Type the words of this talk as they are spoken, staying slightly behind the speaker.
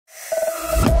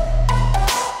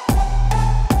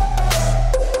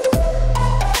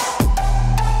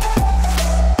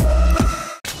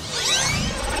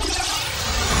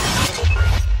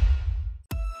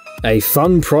A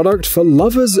fun product for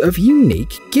lovers of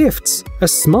unique gifts. A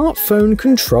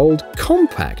smartphone-controlled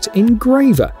compact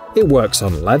engraver. It works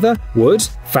on leather, wood,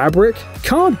 fabric,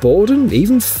 cardboard, and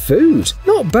even food.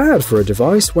 Not bad for a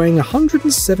device weighing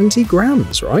 170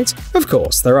 grams, right? Of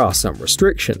course, there are some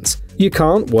restrictions. You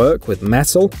can't work with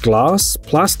metal, glass,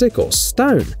 plastic, or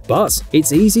stone, but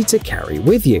it's easy to carry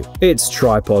with you. It's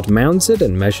tripod mounted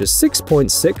and measures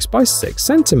 6.6 by 6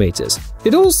 centimeters.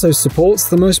 It also supports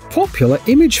the most popular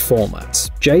image formats,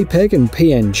 JPEG and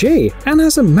PNG, and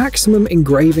has a maximum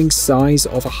engraving size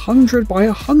of 100 by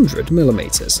 100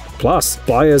 millimeters. Plus,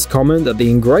 buyers comment that the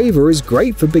engraver is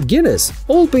great for beginners,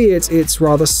 albeit it's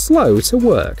rather slow to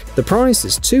work. The price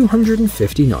is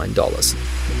 $259.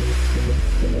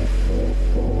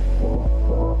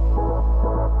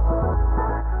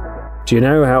 Do you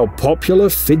know how popular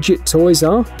fidget toys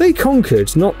are? They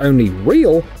conquered not only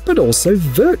real, but also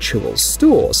virtual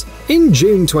stores. In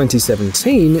June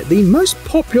 2017, the most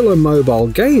popular mobile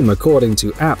game according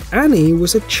to App Annie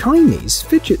was a Chinese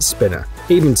fidget spinner.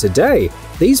 Even today,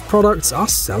 these products are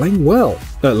selling well.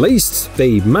 At least,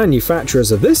 the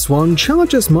manufacturers of this one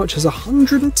charge as much as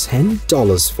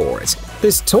 $110 for it.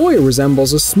 This toy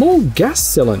resembles a small gas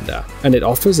cylinder, and it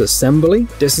offers assembly,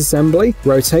 disassembly,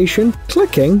 rotation,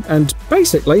 clicking, and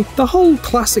basically the whole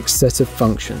classic set of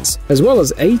functions, as well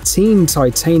as 18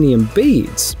 titanium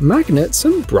beads, magnets,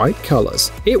 and bright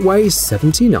colors. It weighs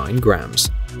 79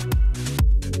 grams.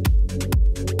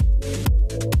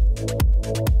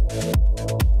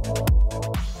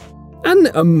 An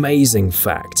amazing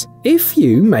fact: if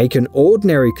you make an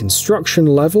ordinary construction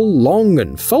level long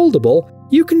and foldable,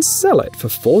 you can sell it for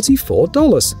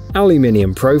 $44.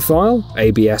 Aluminium profile,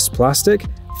 ABS plastic,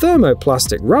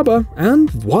 thermoplastic rubber, and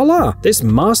voila! This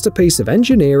masterpiece of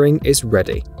engineering is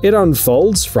ready. It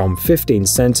unfolds from 15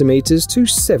 centimeters to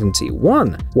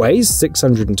 71, weighs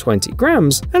 620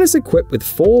 grams, and is equipped with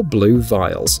 4 blue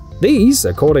vials. These,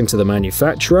 according to the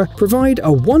manufacturer, provide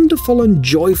a wonderful and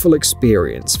joyful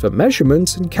experience for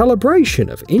measurement and calibration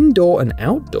of indoor and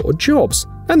outdoor jobs.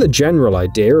 And the general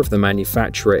idea of the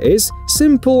manufacturer is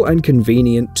simple and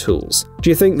convenient tools.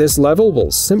 Do you think this level will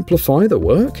simplify the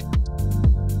work?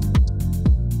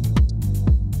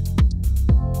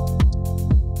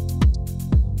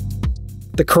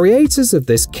 The creators of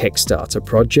this Kickstarter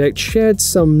project shared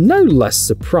some no less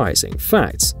surprising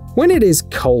facts. When it is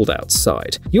cold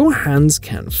outside, your hands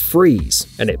can freeze,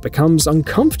 and it becomes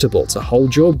uncomfortable to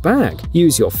hold your bag,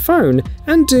 use your phone,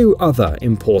 and do other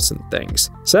important things.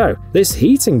 So, this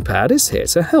heating pad is here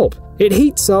to help. It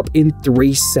heats up in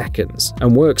 3 seconds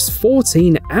and works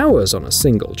 14 hours on a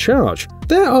single charge.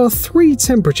 There are 3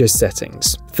 temperature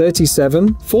settings: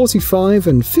 37, 45,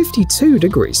 and 52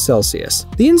 degrees Celsius.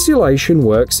 The insulation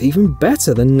works even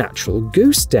better than natural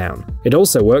goose down. It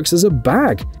also works as a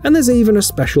bag, and there's even a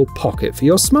special pocket for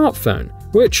your smartphone,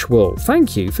 which will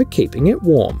thank you for keeping it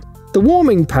warm. The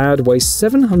warming pad weighs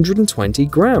 720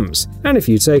 grams, and if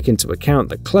you take into account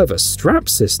the clever strap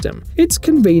system, it's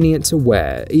convenient to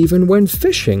wear even when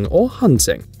fishing or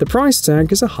hunting. The price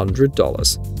tag is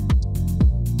 $100.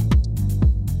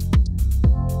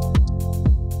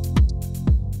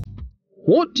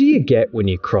 What do you get when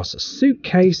you cross a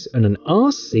suitcase and an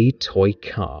RC toy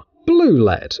car?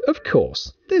 BlueLed, of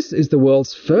course. This is the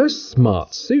world's first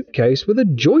smart suitcase with a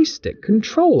joystick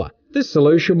controller. This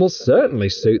solution will certainly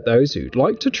suit those who'd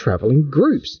like to travel in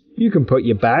groups. You can put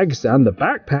your bags and the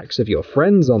backpacks of your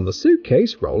friends on the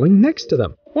suitcase rolling next to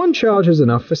them. One charge is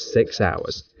enough for 6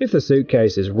 hours. If the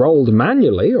suitcase is rolled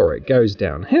manually or it goes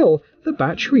downhill, the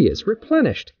battery is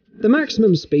replenished. The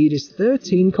maximum speed is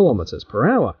 13 kilometers per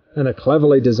hour, and the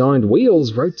cleverly designed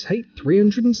wheels rotate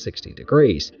 360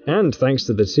 degrees. And thanks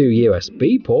to the 2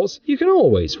 USB ports, you can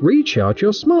always recharge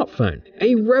your smartphone.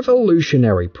 A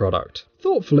revolutionary product.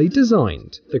 Thoughtfully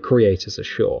designed, the creators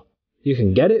assure. You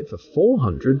can get it for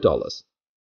 $400.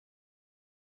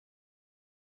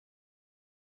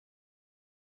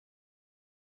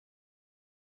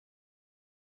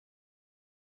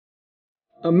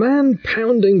 A man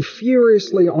pounding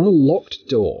furiously on a locked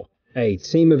door, a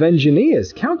team of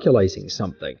engineers calculating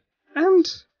something,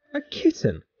 and a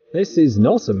kitten. This is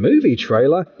not a movie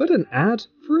trailer, but an ad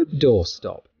for a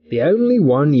doorstop. The only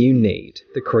one you need,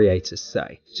 the creators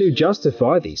say. To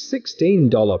justify the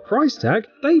 $16 price tag,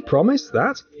 they promise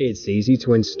that it's easy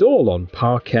to install on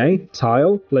parquet,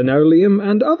 tile, linoleum,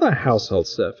 and other household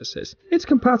surfaces. It's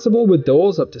compatible with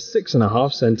doors up to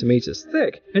 6.5 centimeters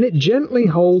thick, and it gently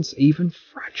holds even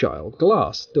fragile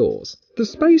glass doors. The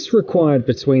space required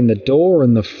between the door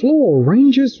and the floor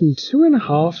ranges from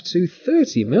 2.5 to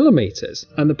 30 millimeters,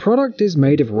 and the product is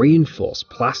made of reinforced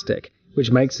plastic.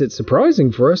 which makes it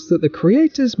surprising for us that the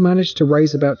creators managed to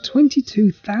raise about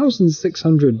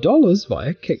 $22,600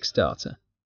 via Kickstarter.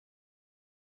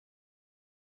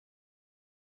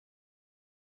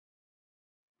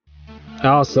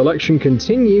 Our selection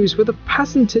continues with a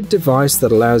patented device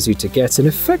that allows you to get an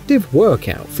effective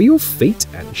workout for your feet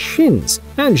and shins,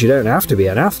 and you don't have to be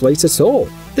an athlete at all.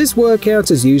 This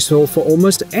workout is useful for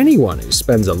almost anyone who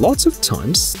spends a lot of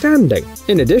time standing.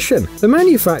 In addition, the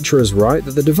manufacturers write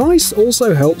that the device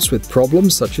also helps with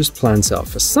problems such as plantar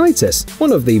fasciitis,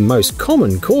 one of the most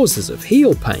common causes of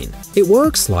heel pain. It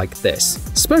works like this.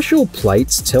 Special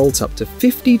plates tilt up to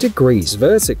 50 degrees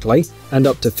vertically and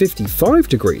up to 55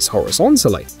 degrees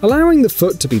horizontally, allowing the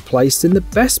foot to be placed in the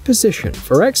best position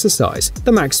for exercise.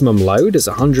 The maximum load is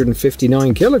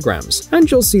 159 kilograms, and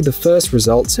you'll see the first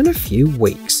results in a few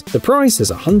weeks. The price is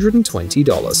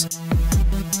 $120.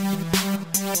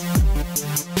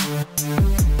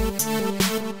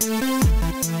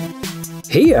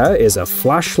 Here is a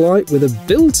flashlight with a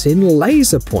built-in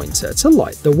laser pointer to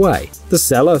light the way. The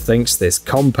seller thinks this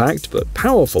compact but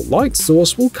powerful light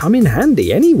source will come in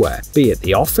handy anywhere, be it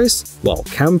the office, while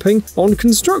camping, on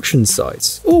construction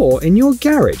sites, or in your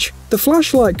garage. The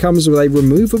flashlight comes with a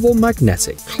removable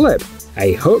magnetic clip,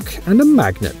 a hook, and a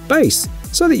magnet base,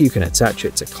 so that you can attach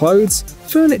it to clothes,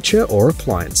 furniture, or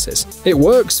appliances. It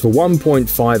works for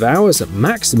 1.5 hours at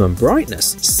maximum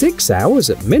brightness, 6 hours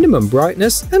at minimum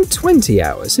brightness, and 20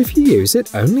 hours if you use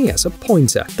it only as a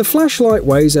pointer. The flashlight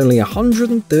weighs only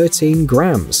 113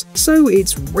 grams, so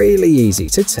it's really easy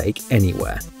to take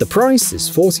anywhere. The price is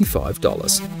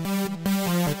 $45.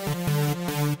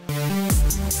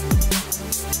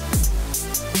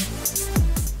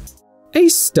 A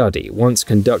study once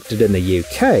conducted in the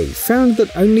UK found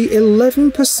that only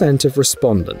 11% of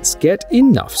respondents get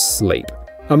enough sleep.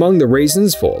 Among the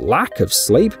reasons for lack of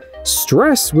sleep,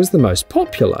 stress was the most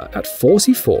popular at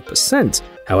 44%.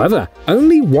 However,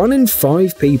 only 1 in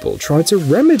 5 people try to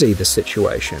remedy the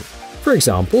situation, for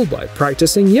example by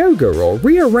practicing yoga or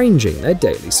rearranging their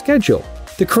daily schedule.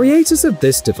 The creators of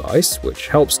this device, which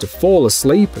helps to fall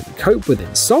asleep and cope with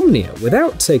insomnia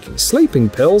without taking sleeping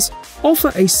pills,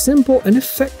 offer a simple and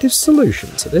effective solution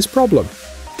to this problem.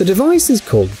 The device is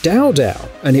called Dodow,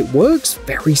 and it works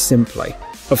very simply.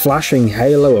 A flashing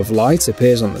halo of light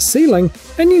appears on the ceiling,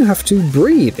 and you have to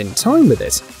breathe in time with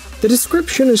it. The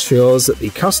description assures that the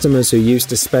customers who used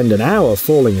to spend an hour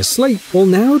falling asleep will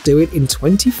now do it in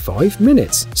 25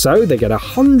 minutes, so they get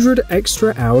 100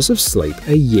 extra hours of sleep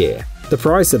a year. The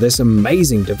price of this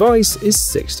amazing device is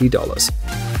 $60.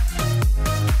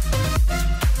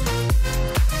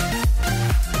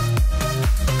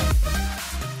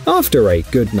 After a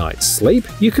good night's sleep,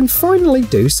 you can finally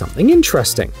do something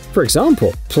interesting. For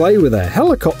example, play with a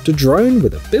helicopter drone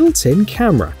with a built-in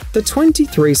camera. The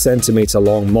 23cm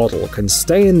long model can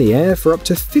stay in the air for up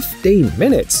to 15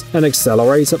 minutes and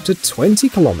accelerate up to 20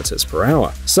 km per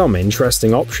hour. Some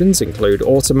interesting options include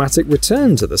automatic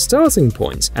return to the starting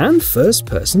point and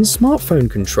first-person smartphone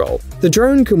control. The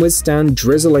drone can withstand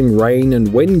drizzling rain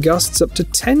and wind gusts up to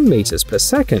 10 meters per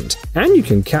second, and you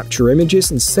can capture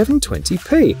images in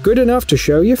 720p, good enough to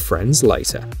show your friends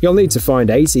later. You'll need to find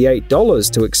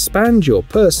 $88 to expand your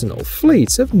personal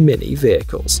fleet of mini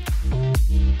vehicles.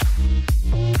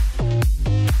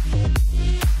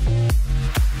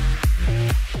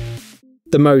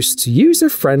 The most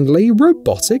user-friendly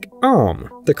robotic arm,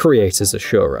 the creators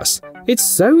assure us. It's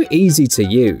so easy to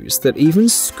use that even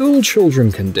school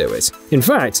children can do it. In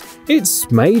fact,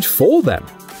 it's made for them.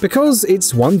 Because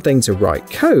it's one thing to write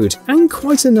code, and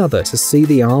quite another to see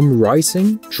the arm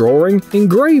writing, drawing,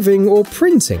 engraving, or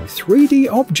printing 3D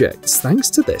objects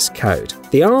thanks to this code.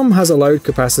 The arm has a load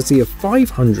capacity of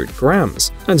 500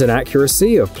 grams and an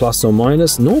accuracy of plus or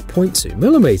minus 0.2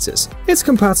 millimeters. It's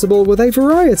compatible with a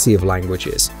variety of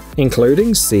languages,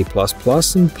 including C++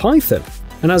 and Python,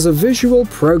 and has a visual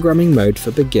programming mode for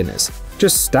beginners.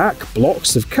 Just stack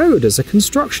blocks of code as a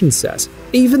construction set.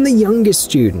 Even the youngest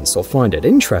students will find it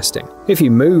interesting. If you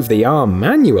move the arm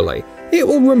manually, it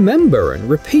will remember and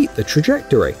repeat the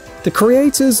trajectory. The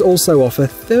creators also offer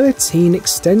 13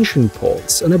 extension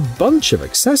ports and a bunch of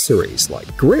accessories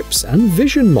like grips and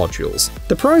vision modules.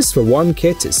 The price for one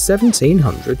kit is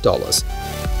 $1,700.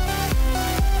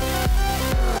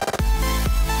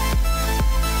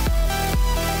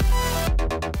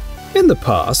 In the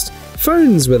past,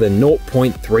 phones with a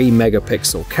 0.3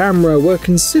 megapixel camera were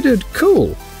considered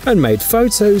cool and made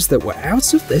photos that were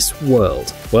out of this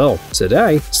world. Well,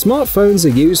 today, smartphones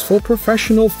are used for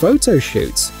professional photo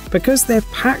shoots. because they're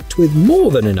packed with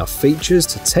more than enough features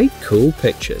to take cool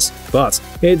pictures. But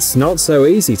it's not so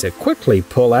easy to quickly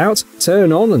pull out,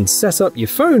 turn on and set up your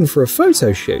phone for a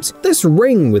photo shoot. This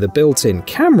ring with a built-in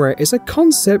camera is a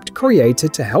concept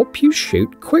created to help you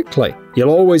shoot quickly. You'll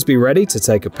always be ready to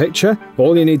take a picture.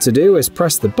 All you need to do is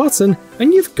press the button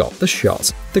and you've got the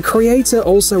shot. The creator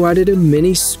also added a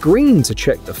mini screen to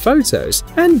check the photos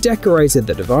and decorated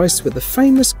the device with the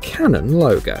famous Canon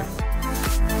logo.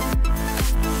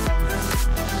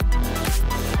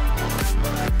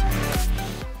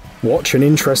 Watch an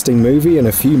interesting movie in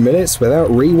a few minutes without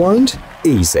rewind?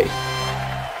 Easy. We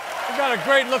got a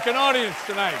great looking audience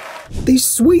tonight. The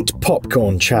Sweet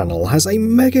Popcorn channel has a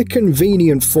mega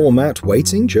convenient format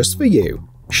waiting just for you.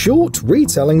 Short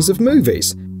retellings of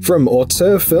movies, from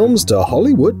auteur films to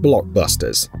Hollywood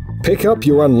blockbusters. Pick up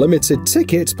your unlimited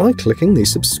ticket by clicking the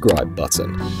subscribe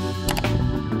button.